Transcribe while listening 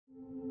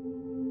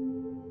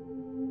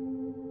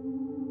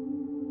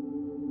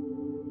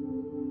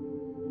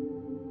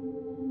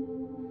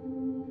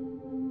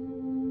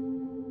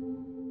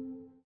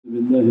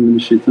billahi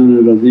minash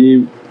shaitanir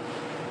rajeem.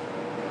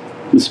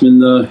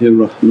 Bismillahir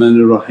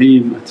Rahmanir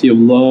Rahim.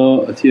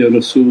 Atiyullah, Atiya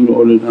Rasul,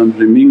 ulil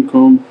amri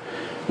minkum.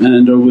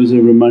 And always a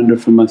reminder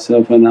for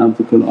myself, ana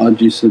abdukal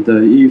ajis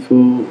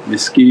da'ifu,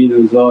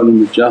 miskeen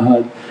zalim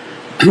jahad.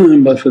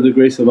 But for the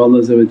grace of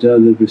Allah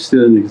that we're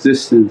still in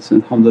existence,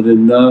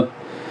 alhamdulillah,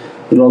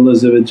 that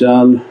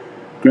Allah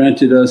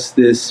granted us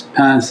this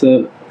path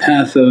of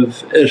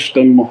ishq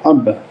and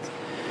muhabbat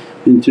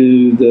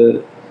into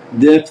the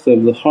depth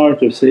of the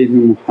heart of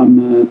Sayyidina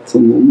Muhammad,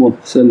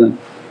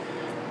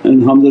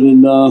 and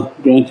alhamdulillah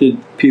granted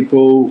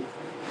people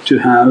to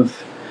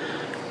have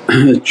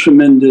a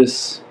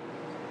tremendous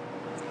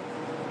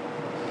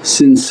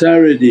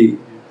sincerity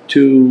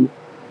to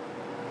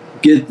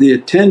get the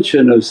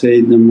attention of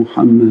Sayyidina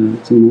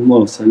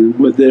Muhammad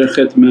with their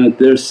khidmat,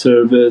 their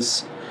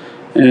service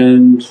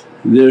and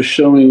their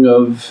showing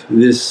of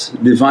this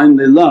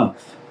Divinely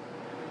love.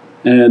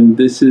 And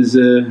this is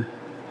a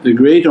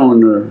great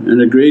honour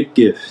and a great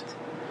gift.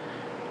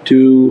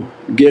 To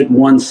get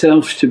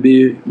oneself to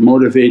be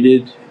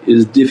motivated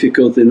is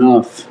difficult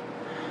enough,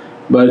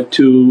 but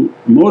to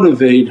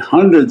motivate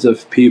hundreds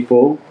of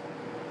people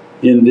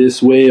in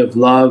this way of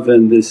love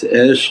and this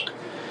ishq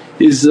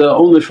is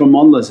only from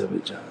Allah.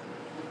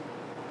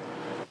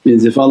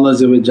 Means if Allah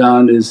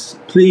is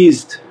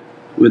pleased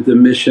with the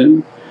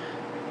mission,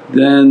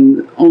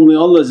 then only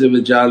Allah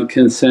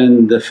can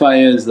send the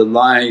faiz, the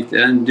light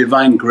and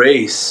divine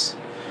grace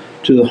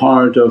to the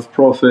heart of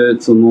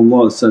Prophet,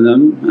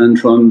 and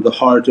from the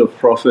heart of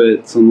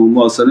Prophet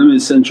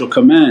essential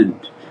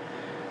command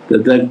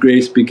that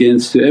grace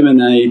begins to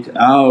emanate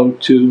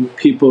out to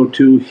people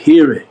to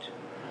hear it.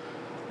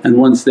 And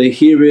once they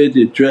hear it,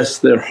 it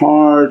dressed their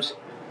heart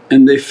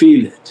and they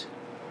feel it.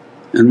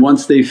 And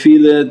once they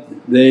feel it,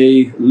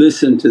 they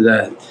listen to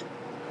that.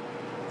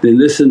 They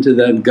listen to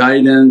that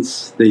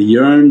guidance, they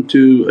yearn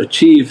to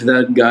achieve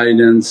that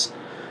guidance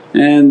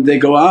and they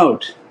go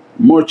out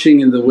marching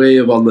in the way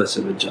of Allah.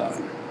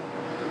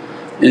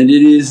 And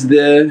it is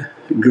the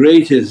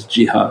greatest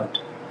jihad.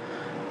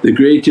 The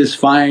greatest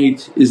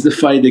fight is the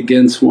fight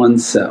against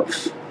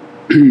oneself.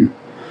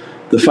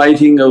 The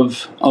fighting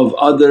of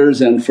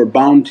others and for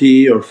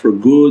bounty or for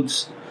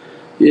goods,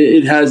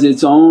 it has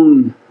its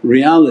own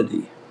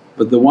reality.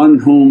 But the one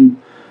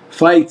whom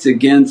fights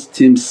against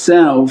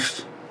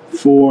himself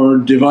for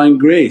divine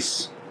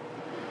grace,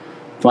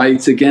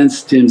 fights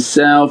against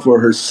himself or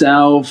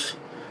herself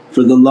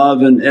for the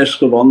love and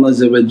ishq of Allah,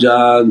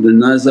 the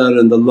nazar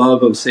and the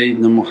love of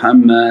Sayyidina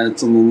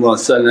Muhammad,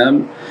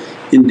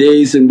 in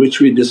days in which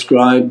we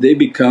describe they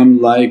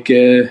become like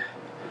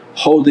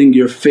holding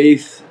your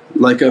faith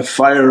like a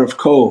fire of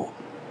coal,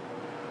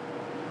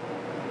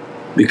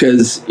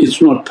 because it's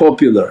not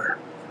popular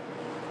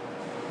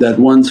that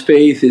one's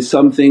faith is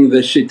something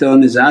that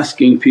shaitan is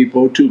asking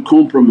people to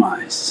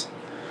compromise,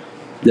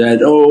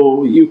 that,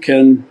 oh you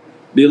can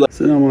be like…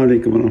 As-salamu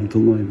alaykum wa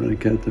rahmatullahi wa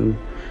barakatuh.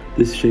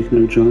 This is Shaykh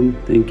Nurjan.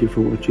 Thank you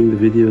for watching the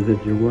video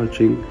that you're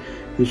watching.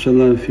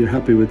 Inshallah, if you're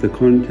happy with the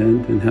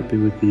content and happy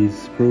with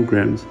these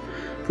programs,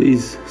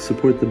 please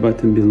support the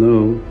button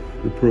below,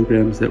 the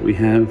programs that we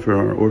have for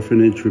our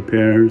orphanage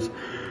repairs,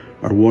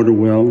 our water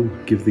well,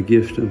 Give the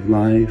Gift of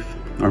Life,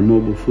 our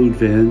mobile food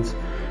vans.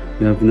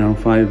 We have now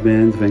 5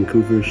 vans: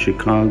 Vancouver,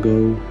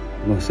 Chicago,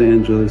 Los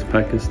Angeles,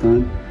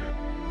 Pakistan.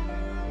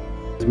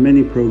 There's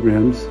many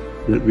programs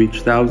that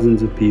reach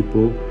thousands of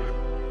people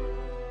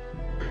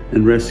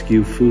and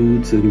rescue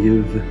foods and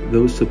give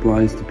those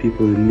supplies to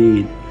people in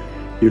need.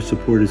 Your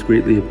support is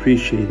greatly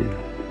appreciated.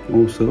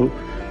 Also,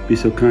 be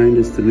so kind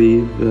as to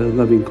leave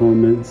loving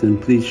comments and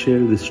please share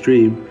the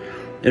stream.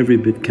 Every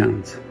bit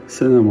counts.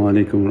 As-salamu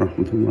alaykum wa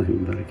rahmatullahi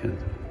wa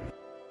barakatuh.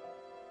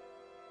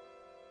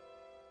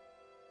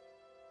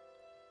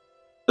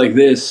 Like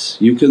this,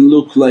 you can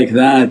look like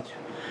that,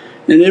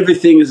 and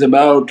everything is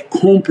about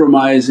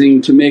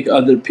compromising to make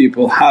other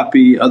people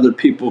happy, other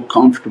people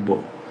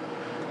comfortable.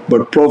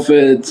 But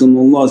Prophet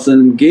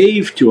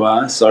gave to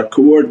us our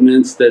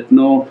coordinates that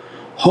no,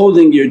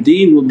 holding your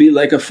deen will be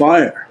like a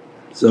fire.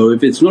 So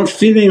if it's not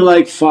feeling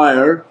like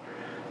fire,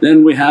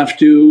 then we have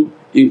to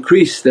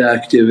increase the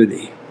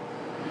activity.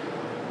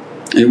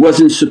 It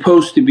wasn't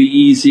supposed to be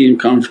easy and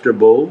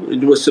comfortable,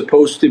 it was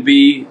supposed to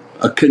be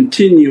a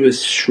continuous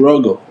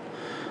struggle.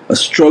 A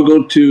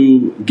struggle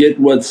to get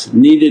what's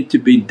needed to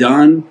be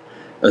done,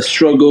 a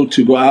struggle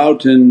to go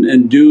out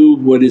and do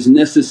what is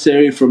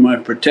necessary for my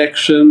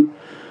protection,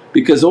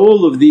 because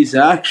all of these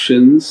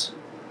actions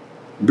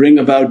bring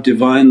about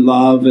divine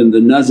love and the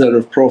nazar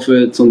of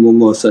Prophet,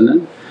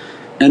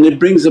 and it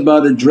brings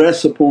about a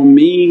dress upon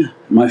me,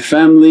 my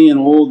family and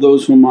all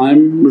those whom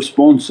I'm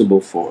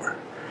responsible for.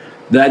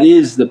 That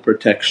is the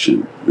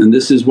protection, and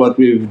this is what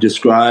we've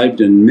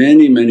described in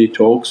many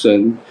talks.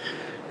 And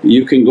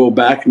you can go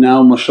back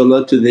now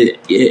mashallah to the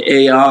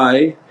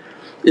AI,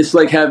 it's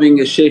like having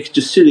a shaykh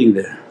just sitting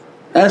there.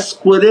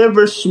 Ask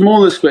whatever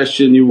smallest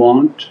question you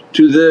want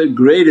to the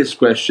greatest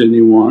question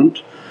you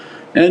want,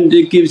 and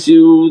it gives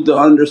you the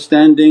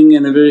understanding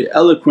and a very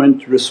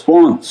eloquent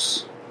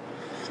response.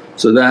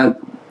 So that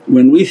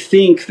when we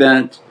think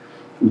that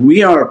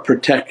we are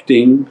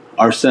protecting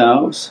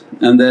ourselves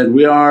and that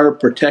we are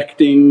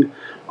protecting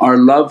our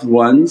loved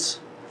ones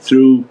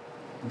through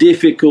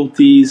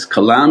difficulties,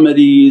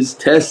 calamities,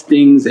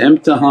 testings,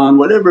 imtihan,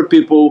 whatever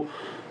people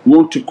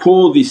want to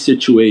call these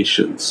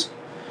situations.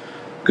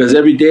 Because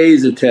every day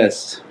is a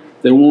test.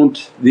 They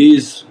want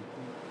these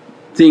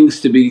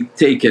things to be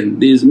taken,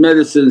 these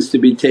medicines to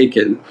be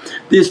taken,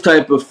 this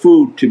type of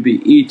food to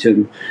be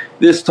eaten,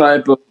 this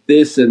type of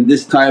this and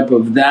this type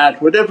of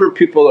that. Whatever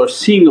people are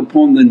seeing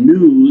upon the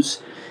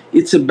news,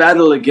 it's a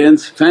battle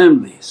against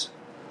families.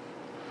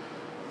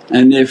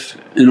 And if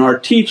in our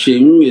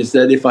teaching is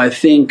that if I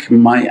think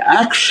my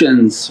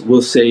actions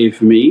will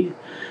save me,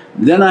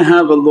 then I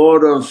have a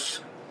lot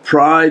of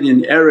pride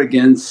and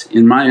arrogance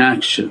in my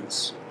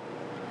actions.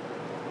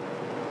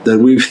 That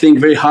we think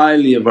very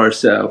highly of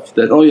ourselves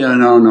that, oh yeah,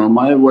 no,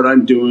 what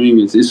I'm doing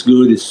is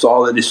good, it's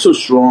solid, it's so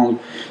strong,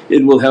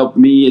 it will help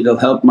me, it'll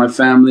help my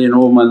family and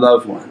all my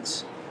loved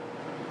ones.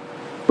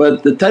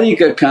 But the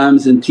tariqah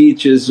comes and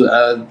teaches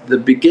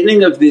the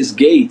beginning of this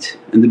gate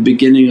and the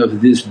beginning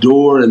of this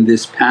door and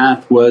this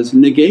path was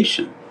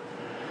negation.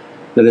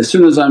 That as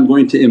soon as I'm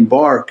going to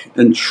embark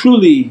and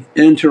truly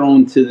enter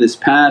onto this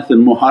path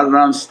and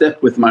Muharram,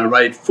 step with my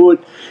right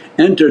foot,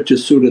 enter to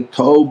Surah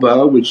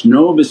Tawbah which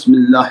know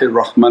Bismillahir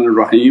Rahmanir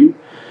Rahim,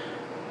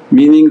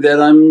 meaning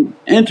that I'm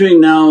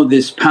entering now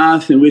this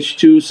path in which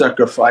to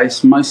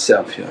sacrifice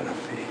myself, Ya Rabbi.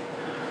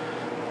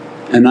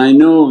 And I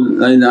know,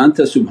 La ilaha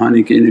anta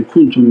subhanaka inni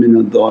kuntu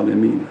minadh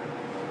dhalimeen,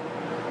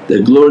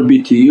 that glory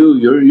be to you,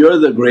 you're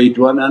the great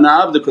one, and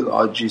abdukal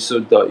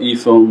ajizu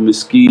da'ifu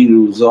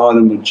miskeenu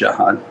zalimu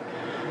jahal.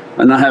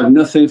 And I have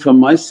nothing from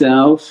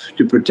myself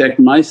to protect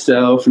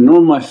myself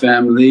nor my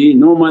family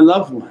nor my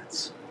loved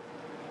ones.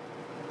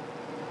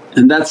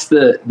 And that's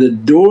the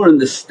door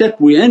and the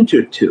step we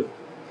enter to.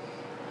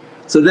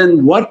 So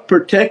then what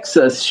protects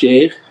us,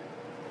 shaykh,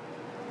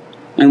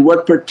 and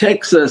what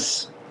protects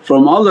us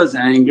from Allah's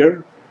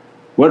anger,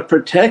 what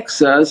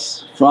protects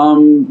us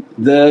from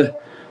the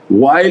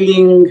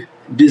wiling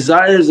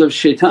desires of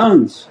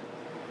shaitans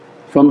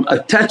from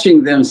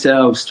attaching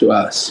themselves to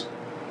us?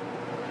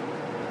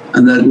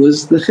 And that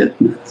was the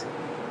khidmat,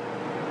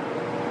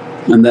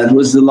 and that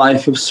was the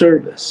life of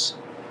service.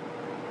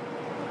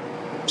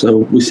 So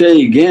we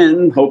say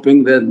again,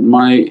 hoping that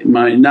my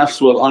nafs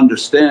will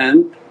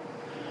understand,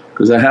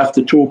 because I have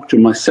to talk to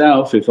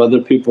myself. If other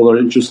people are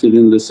interested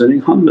in listening,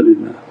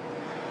 alhamdulillah.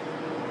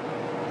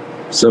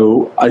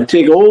 So I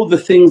take all the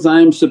things I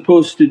am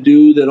supposed to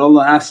do that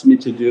Allah asked me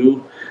to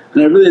do,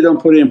 and I really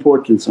don't put any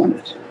importance on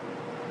it.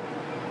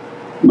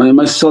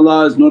 My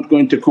salah is not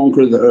going to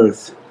conquer the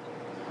earth,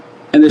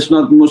 and it's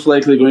not most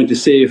likely going to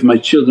save my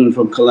children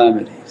from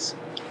calamities.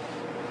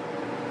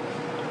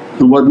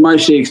 And what my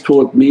shaykhs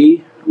taught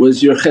me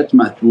was your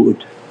khidmat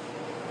would,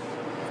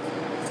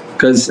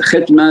 because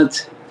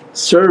khidmat,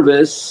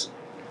 service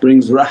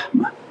brings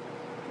rahmah,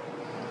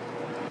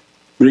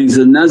 brings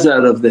the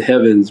nazar of the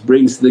heavens,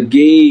 brings the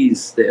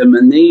gaze, the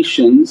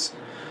emanations.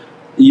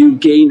 You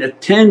gain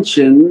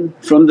attention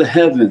from the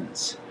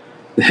heavens.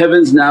 The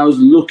heavens now is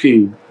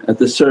looking at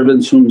the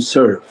servants whom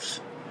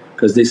serve,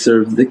 because they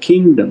serve the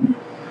kingdom.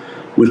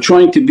 We're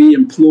trying to be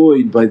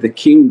employed by the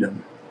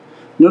kingdom,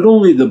 not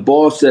only the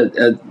boss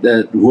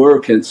at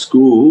work and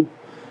school.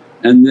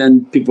 And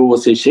then people will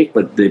say, shaykh,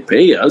 but they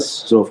pay us,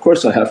 so of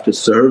course I have to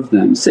serve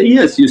them. Say,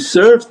 yes, you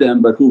serve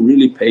them, but who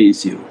really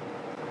pays you?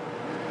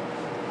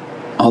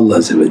 Allah.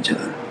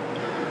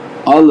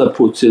 Allah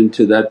puts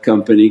into that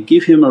company,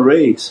 give him a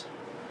raise.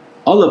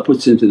 Allah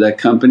puts into that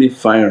company,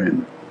 fire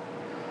him.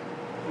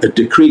 A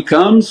decree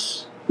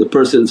comes, the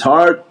person's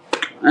heart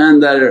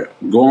and they're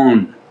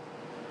gone.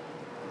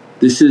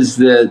 This is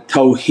the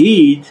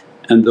tawheed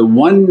and the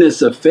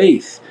oneness of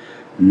faith.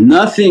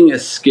 Nothing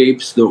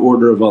escapes the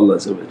order of Allah.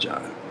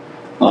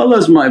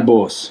 Allah's my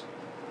boss,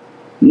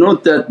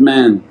 not that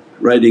man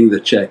writing the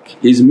check.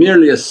 He's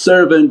merely a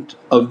servant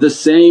of the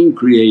same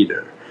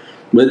Creator.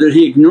 Whether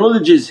he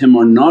acknowledges Him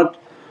or not,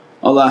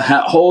 Allah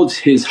holds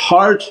his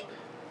heart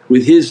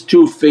with His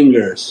two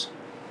fingers,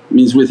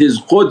 means with His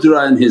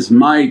qudra and His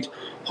might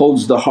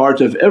holds the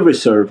heart of every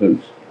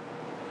servant.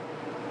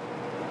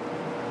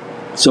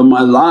 So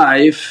my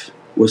life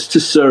was to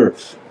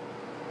serve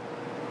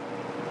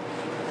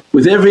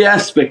with every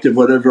aspect of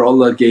whatever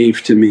Allah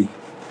gave to me.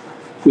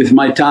 With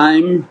my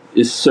time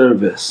is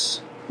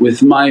service,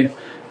 with my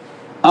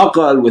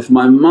aqal, with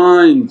my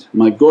mind,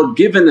 my God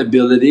given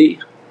ability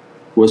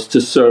was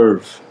to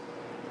serve.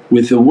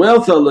 With the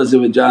wealth Allah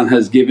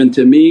has given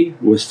to me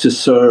was to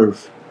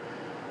serve.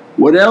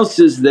 What else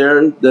is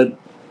there that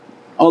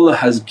Allah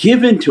has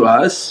given to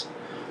us?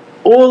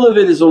 All of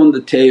it is on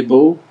the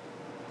table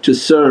to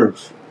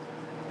serve,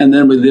 and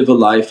then we live a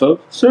life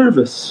of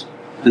service.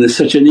 And it's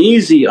such an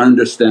easy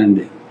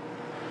understanding.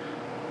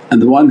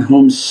 And the one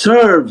whom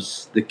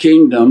serves the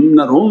kingdom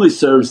not only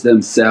serves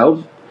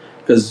themselves,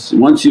 because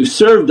once you've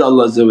served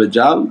Allah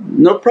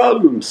no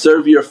problem,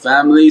 serve your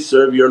family,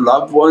 serve your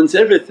loved ones,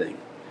 everything.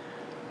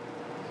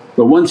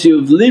 But once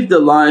you've lived a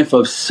life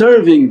of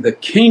serving the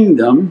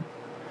kingdom,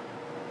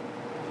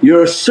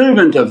 You're a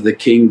servant of the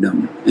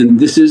kingdom and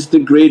this is the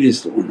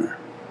greatest honour.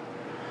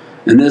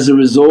 And as a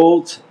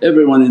result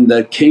everyone in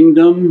that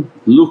kingdom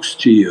looks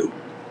to you.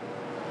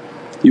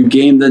 You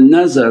gain the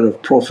nazar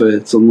of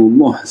Prophet.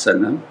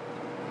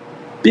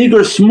 Big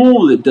or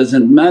small it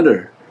doesn't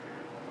matter,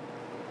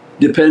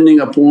 depending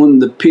upon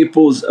the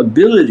people's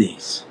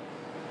abilities.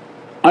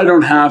 I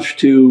don't have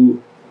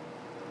to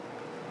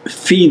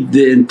feed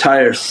the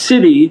entire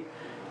city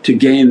to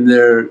gain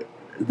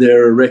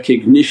their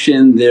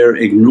recognition, their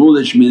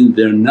acknowledgement,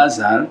 their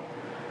nazar.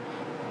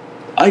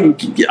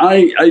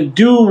 I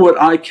do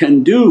what I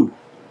can do.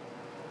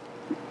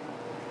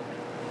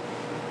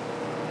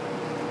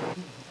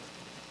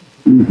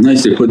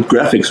 Nice, they put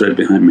graphics right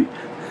behind me.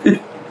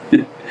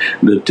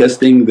 They're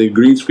testing the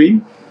green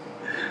screen.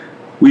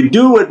 We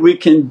do what we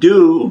can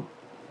do,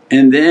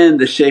 and then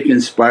the shaykh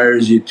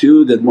inspires you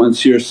too that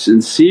once you're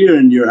sincere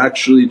and you're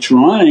actually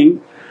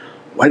trying,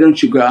 why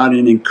don't you go out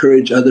and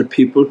encourage other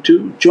people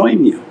to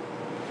join you?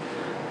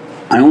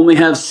 I only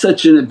have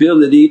such an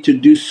ability to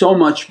do so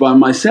much by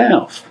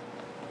myself.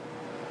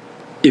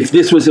 If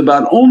this was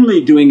about only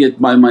doing it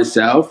by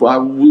myself,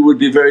 well, we would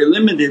be very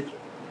limited.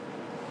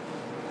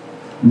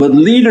 But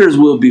leaders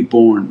will be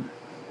born,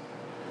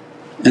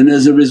 and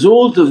as a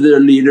result of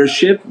their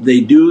leadership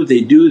they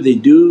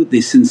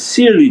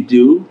sincerely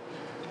do,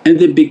 and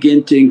they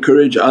begin to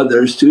encourage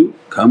others to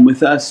come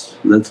with us,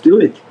 let's do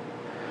it.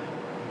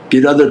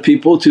 Get other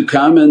people to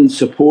come and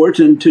support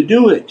and to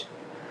do it.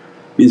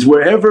 Means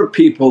wherever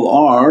people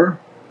are,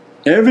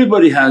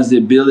 everybody has the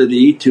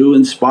ability to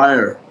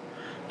inspire,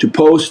 to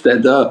post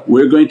that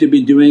we're going to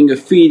be doing a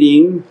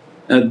feeding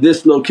at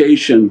this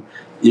location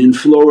in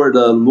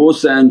Florida,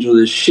 Los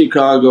Angeles,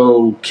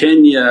 Chicago,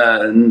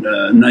 Kenya,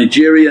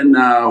 Nigeria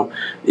now,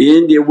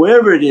 India,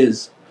 wherever it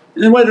is.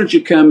 And then why don't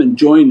you come and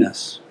join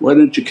us? Why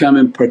don't you come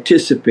and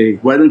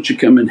participate? Why don't you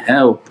come and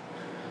help?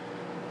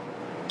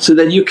 So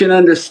that you can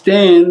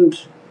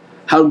understand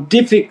how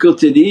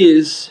difficult it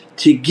is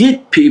to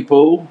get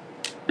people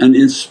and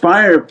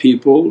inspire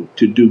people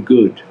to do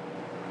good.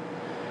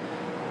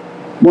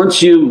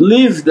 Once you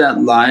live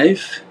that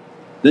life,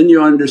 then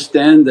you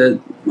understand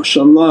that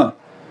mashaAllah,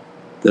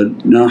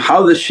 that now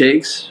how the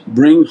shaykhs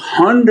bring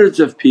hundreds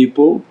of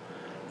people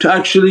to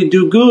actually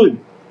do good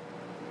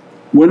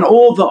when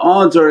all the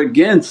odds are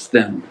against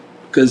them,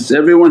 because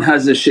everyone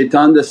has a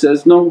shaitan that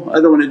says, no, I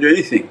don't want to do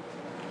anything.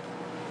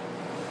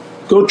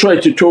 Go try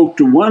to talk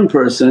to one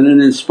person and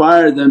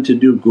inspire them to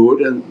do good,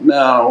 and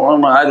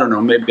no, I don't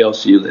know, maybe I'll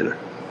see you later.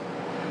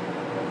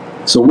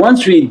 So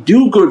once we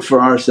do good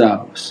for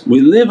ourselves, we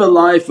live a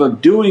life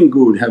of doing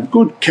good, have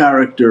good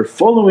character,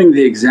 following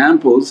the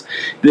examples,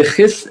 the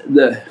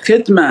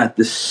khidmat,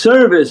 the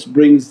service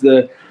brings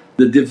the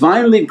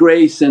Divinely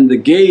grace and the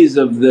gaze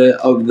of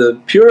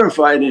the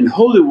purified and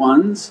holy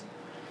ones,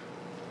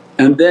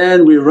 and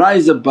then we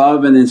rise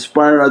above and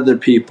inspire other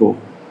people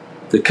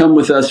to come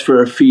with us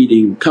for a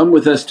feeding, come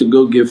with us to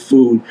go give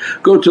food,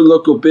 go to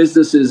local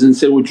businesses and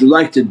say, would you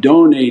like to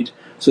donate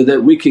so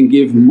that we can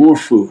give more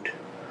food,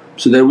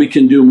 so that we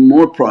can do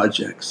more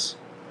projects.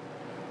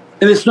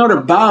 And it's not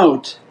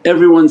about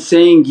everyone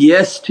saying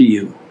yes to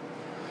you,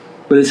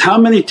 but it's how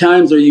many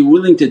times are you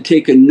willing to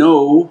take a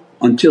no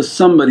until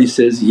somebody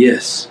says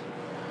yes.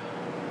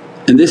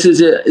 And this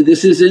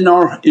is in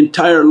our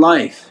entire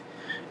life.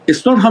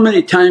 It's not how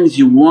many times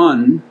you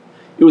won,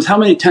 it was how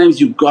many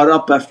times you got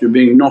up after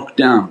being knocked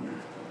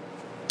down.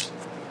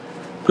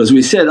 Because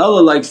we said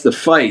Allah likes the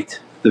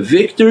fight, the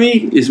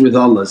victory is with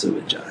Allah.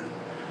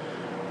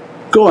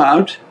 Go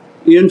out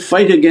and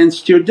fight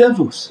against your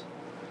devils.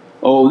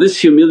 Oh, this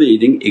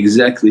humiliating,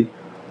 exactly.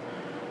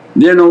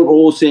 They're not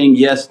all saying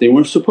yes, they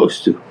weren't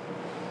supposed to.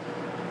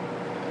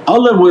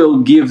 Allah will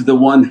give the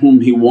one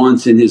whom He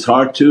wants in his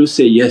heart to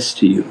say yes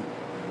to you.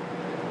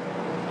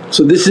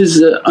 So this is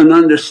an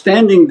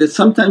understanding that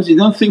sometimes you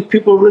don't think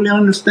people really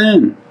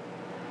understand.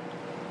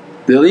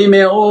 They'll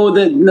email, oh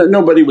that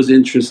nobody was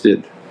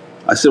interested.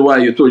 I said, why?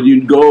 You thought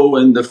you'd go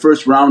and the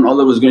first round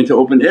Allah was going to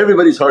open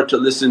everybody's heart to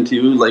listen to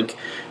you like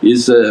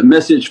is a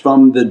message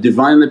from the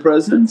Divinely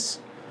Presence?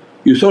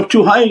 You thought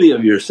too highly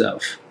of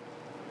yourself.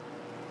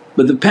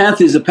 But the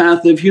path is a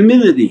path of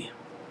humility.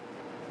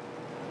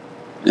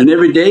 And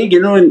every day,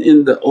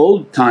 in the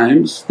old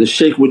times the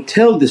shaykh would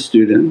tell the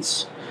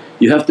students,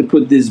 you have to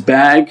put this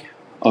bag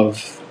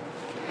of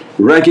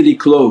raggedy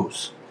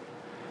clothes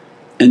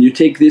and you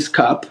take this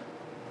cup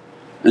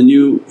and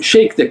you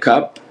shake the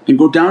cup and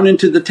go down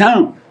into the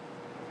town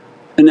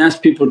and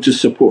ask people to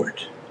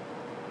support.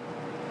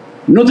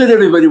 Not that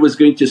everybody was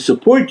going to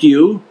support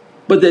you,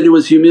 but that it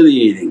was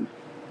humiliating.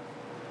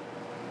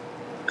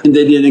 And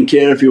they didn't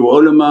care if you were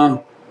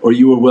ulama or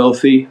you were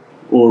wealthy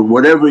or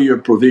whatever your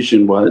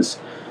provision was.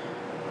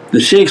 The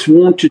shaykhs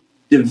want to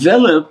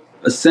develop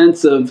a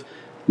sense of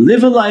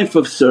live a life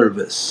of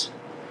service,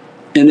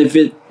 and if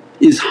it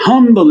is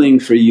humbling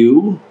for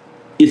you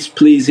it's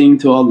pleasing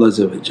to Allah.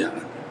 So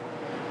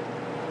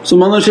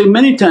Mawlana Shaykh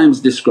many times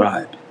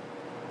described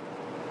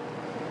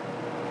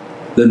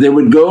that they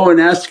would go and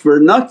ask for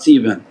nuts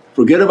even,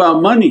 forget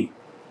about money.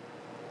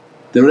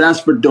 They would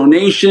ask for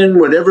donation,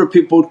 whatever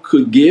people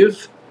could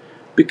give,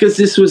 because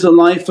this was a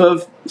life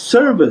of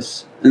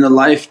service and a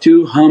life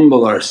to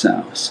humble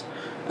ourselves.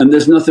 And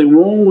there's nothing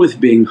wrong with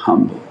being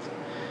humbled,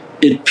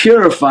 it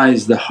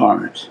purifies the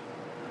heart.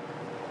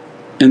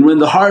 And when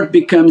the heart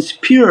becomes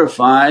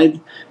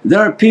purified, there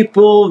are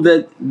people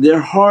that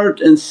their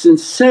heart and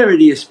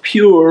sincerity is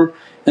pure,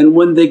 and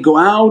when they go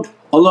out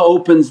Allah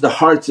opens the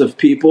hearts of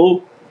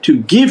people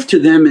to give to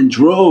them in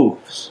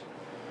droves.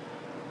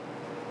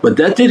 But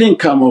that didn't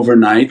come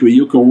overnight where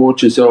you can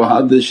watch and say, oh,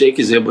 how the shaykh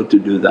is able to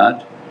do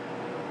that.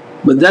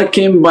 But that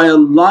came by a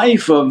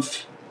life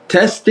of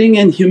testing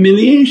and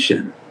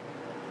humiliation.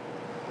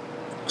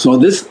 So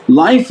this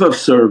life of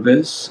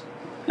service,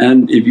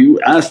 and if you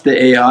ask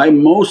the AI,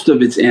 most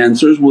of its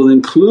answers will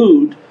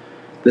include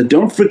that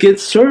don't forget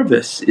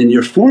service in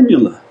your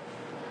formula.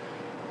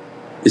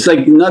 It's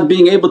like not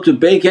being able to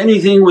bake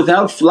anything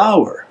without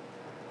flour.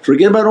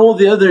 Forget about all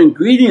the other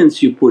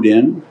ingredients you put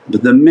in,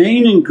 but the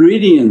main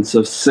ingredients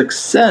of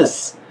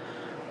success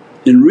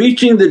in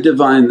reaching the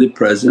Divinely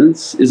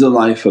Presence is a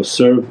life of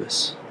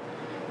service.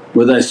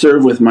 Whether I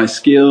serve with my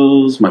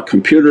skills, my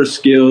computer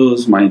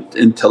skills, my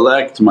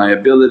intellect, my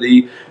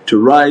ability to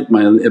write,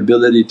 my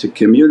ability to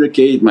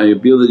communicate, my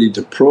ability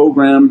to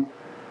program,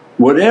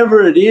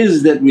 whatever it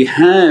is that we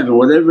have and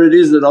whatever it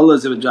is that Allah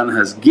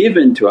has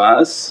given to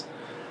us,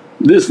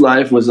 this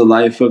life was a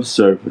life of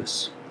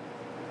service.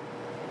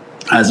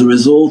 As a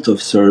result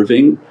of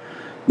serving,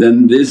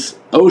 then these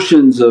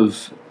oceans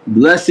of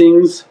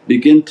blessings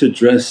begin to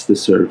dress the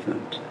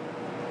servant.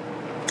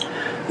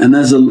 And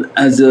as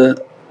a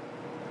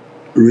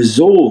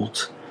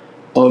result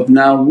of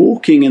now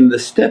walking in the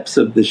steps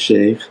of the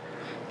shaykh,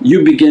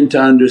 you begin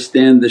to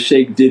understand the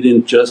shaykh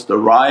didn't just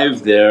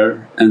arrive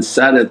there and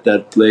sat at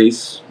that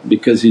place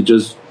because he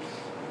just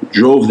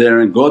drove there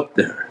and got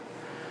there.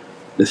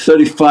 The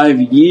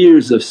 35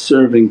 years of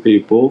serving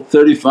people,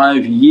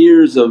 35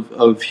 years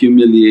of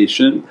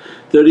humiliation,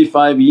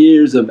 35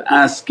 years of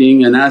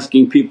asking and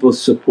asking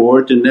people's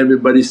support and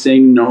everybody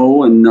saying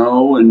no and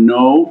no and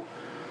no.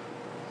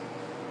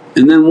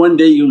 And then one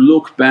day you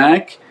look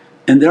back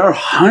and there are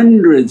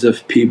hundreds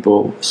of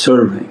people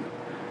serving,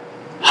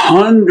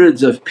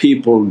 hundreds of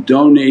people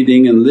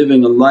donating and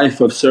living a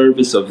life of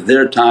service of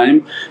their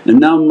time, and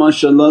now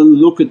mashaAllah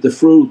look at the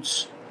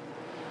fruits.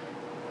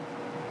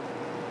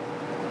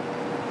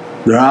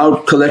 They're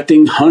out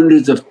collecting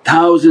hundreds of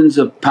thousands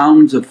of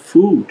pounds of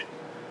food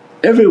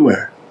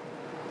everywhere,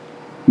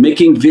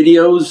 making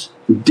videos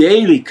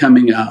daily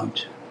coming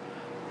out,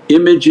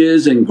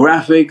 images and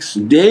graphics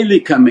daily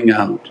coming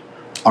out,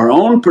 our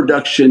own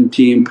production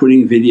team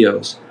putting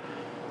videos.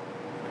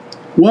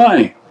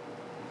 Why?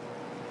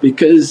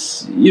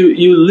 Because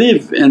you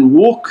live and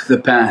walk the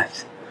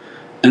path,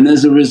 and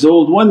as a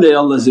result one day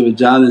Allah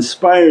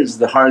inspires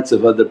the hearts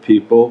of other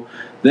people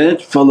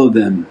that follow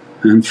them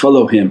and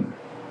follow him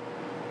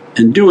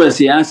and do as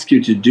he asks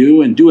you to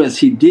do and do as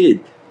he did,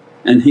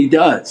 and he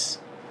does.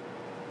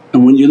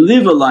 And when you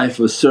live a life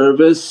of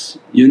service,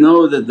 you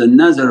know that the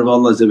nazar of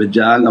Allah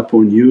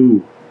upon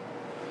you,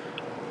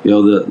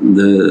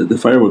 the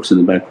fireworks in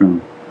the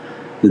background,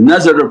 the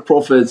nazar of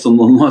Prophet is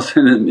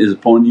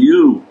upon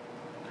you.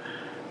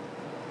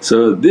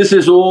 So this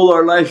is all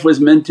our life was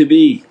meant to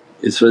be,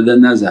 is for the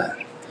nazar.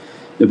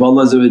 If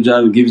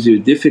Allah gives you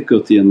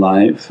difficulty in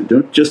life,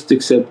 don't just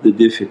accept the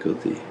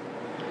difficulty.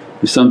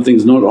 If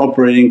something's not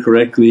operating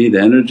correctly,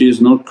 the energy is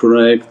not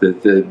correct,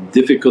 that the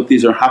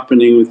difficulties are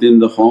happening within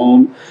the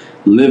home,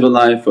 live a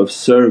life of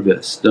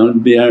service. Don't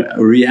be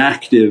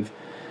reactive,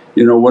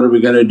 what are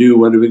we going to do,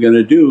 what are we going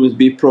to do, is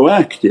be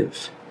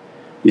proactive.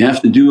 You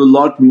have to do a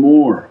lot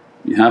more,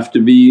 you have to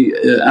be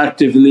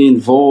actively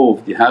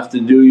involved, you have to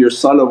do your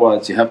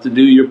salawats, you have to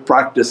do your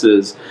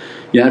practices,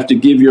 you have to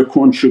give your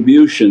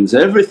contributions,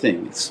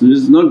 everything. It's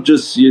not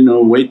just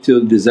wait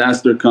till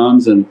disaster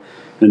comes and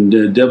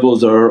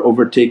devils are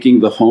overtaking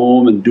the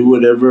home and do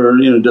whatever,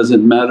 it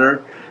doesn't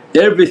matter.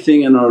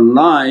 Everything in our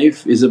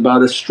life is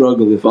about a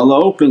struggle. If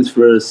Allah opens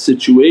for a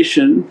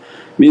situation,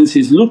 means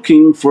He's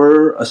looking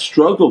for a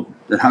struggle,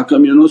 that how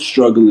come you're not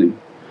struggling?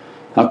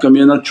 How come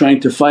you're not trying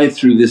to fight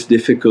through this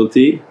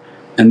difficulty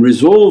and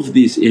resolve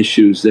these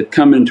issues that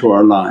come into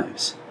our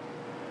lives?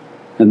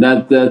 And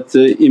that's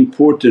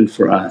important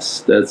for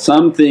us, that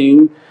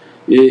something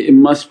it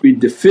must be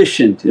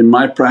deficient in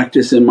my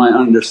practice and my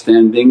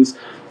understandings,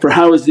 for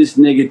how is this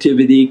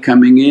negativity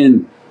coming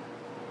in?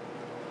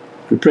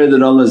 We pray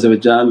that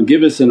Allah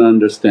give us an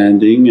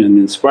understanding and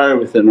inspire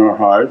within our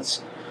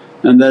hearts,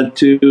 and that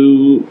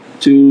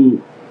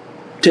to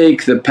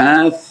take the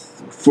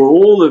path for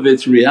all of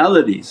its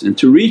realities and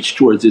to reach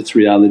towards its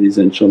realities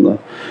inshaAllah.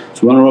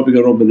 Subhana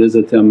rabbika rabbil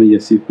izzati amma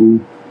yasifoon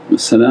wa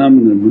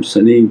salaamun al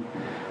mursaleen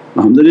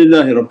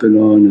walhamdulillahi rabbil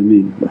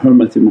alameen bi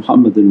hurmati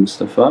Muhammadil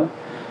Mustafa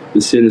bi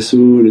sirri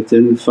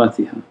Suratil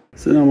Fatiha.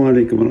 As-salamu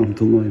alaykum wa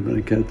rahmatullahi wa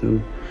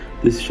barakatuh.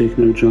 This is Shaykh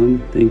Nurjan.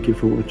 Thank you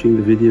for watching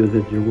the video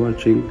that you're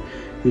watching.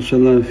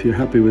 InshaAllah, if you're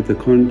happy with the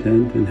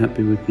content and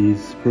happy with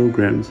these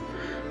programs,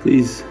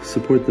 please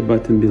support the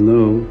button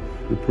below,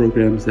 the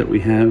programs that we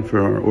have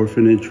for our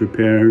orphanage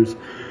repairs,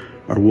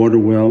 our water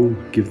well,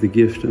 Give the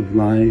Gift of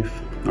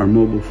Life, our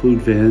mobile food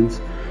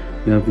vans.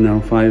 We have now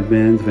 5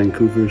 vans: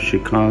 Vancouver,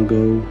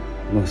 Chicago,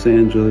 Los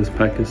Angeles,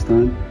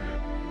 Pakistan.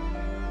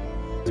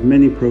 There's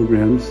many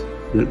programs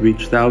that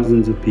reach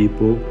thousands of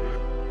people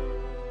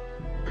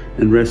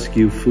and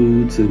rescue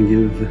foods and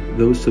give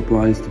those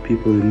supplies to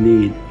people in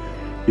need.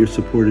 Your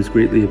support is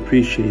greatly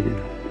appreciated.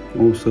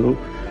 Also,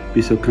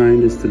 be so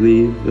kind as to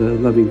leave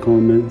loving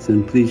comments,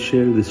 and please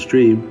share the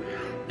stream.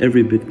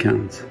 Every bit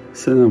counts.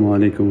 Assalamu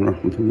alaikum wa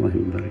rahmatullahi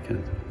wa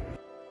barakatuh.